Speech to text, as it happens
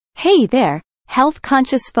Hey there,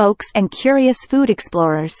 health-conscious folks and curious food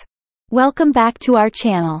explorers. Welcome back to our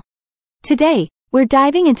channel. Today, we're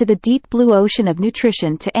diving into the deep blue ocean of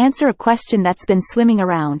nutrition to answer a question that's been swimming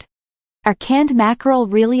around. Are canned mackerel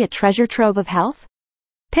really a treasure trove of health?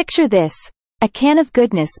 Picture this, a can of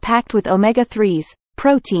goodness packed with omega-3s,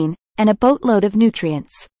 protein, and a boatload of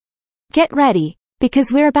nutrients. Get ready,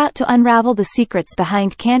 because we're about to unravel the secrets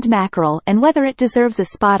behind canned mackerel and whether it deserves a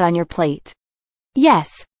spot on your plate.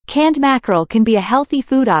 Yes, canned mackerel can be a healthy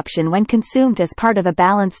food option when consumed as part of a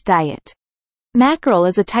balanced diet. Mackerel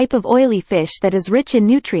is a type of oily fish that is rich in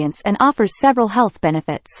nutrients and offers several health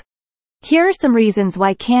benefits. Here are some reasons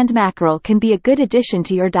why canned mackerel can be a good addition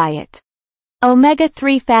to your diet.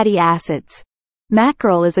 Omega-3 fatty acids.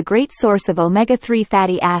 Mackerel is a great source of omega-3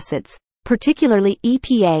 fatty acids, particularly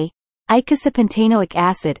EPA, eicosapentaenoic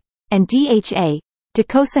acid, and DHA,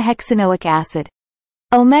 docosahexaenoic acid.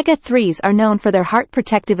 Omega-3s are known for their heart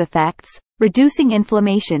protective effects, reducing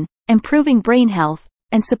inflammation, improving brain health,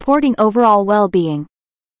 and supporting overall well-being.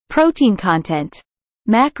 Protein content.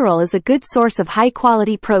 Mackerel is a good source of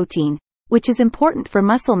high-quality protein, which is important for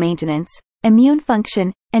muscle maintenance, immune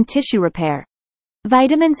function, and tissue repair.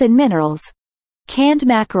 Vitamins and minerals. Canned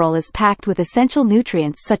mackerel is packed with essential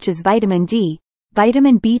nutrients such as vitamin D,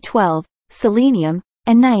 vitamin B12, selenium,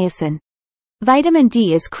 and niacin. Vitamin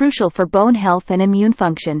D is crucial for bone health and immune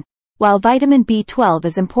function, while vitamin B12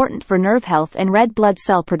 is important for nerve health and red blood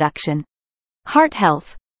cell production. Heart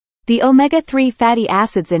health. The omega-3 fatty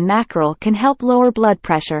acids in mackerel can help lower blood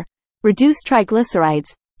pressure, reduce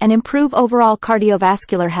triglycerides, and improve overall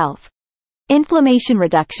cardiovascular health. Inflammation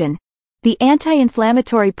reduction. The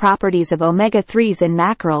anti-inflammatory properties of omega-3s in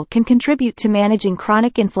mackerel can contribute to managing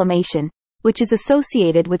chronic inflammation, which is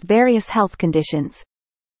associated with various health conditions.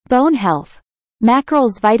 Bone health.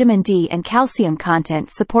 Mackerel's vitamin D and calcium content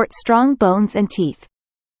support strong bones and teeth.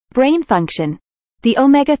 Brain function. The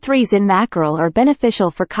omega-3s in mackerel are beneficial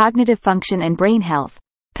for cognitive function and brain health,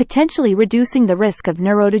 potentially reducing the risk of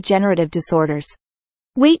neurodegenerative disorders.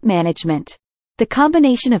 Weight management. The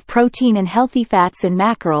combination of protein and healthy fats in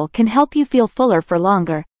mackerel can help you feel fuller for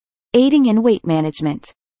longer, aiding in weight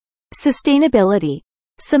management. Sustainability.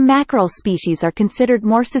 Some mackerel species are considered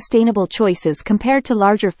more sustainable choices compared to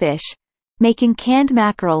larger fish, making canned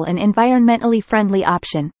mackerel an environmentally friendly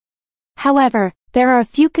option. However, there are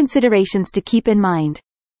a few considerations to keep in mind.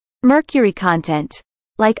 Mercury content.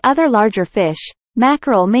 Like other larger fish,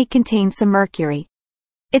 mackerel may contain some mercury.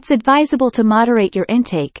 It's advisable to moderate your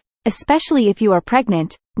intake, especially if you are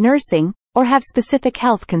pregnant, nursing, or have specific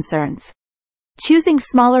health concerns. Choosing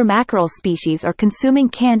smaller mackerel species or consuming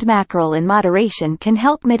canned mackerel in moderation can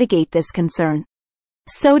help mitigate this concern.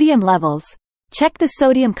 Sodium levels. Check the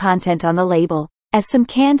sodium content on the label, as some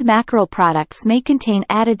canned mackerel products may contain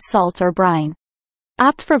added salt or brine.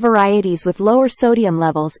 Opt for varieties with lower sodium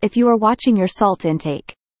levels if you are watching your salt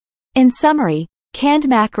intake. In summary, canned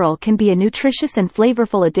mackerel can be a nutritious and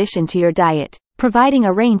flavorful addition to your diet, providing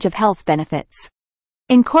a range of health benefits.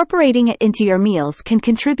 Incorporating it into your meals can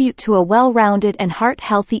contribute to a well-rounded and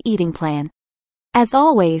heart-healthy eating plan. As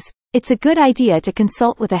always, it's a good idea to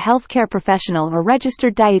consult with a healthcare professional or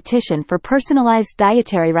registered dietitian for personalized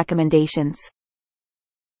dietary recommendations.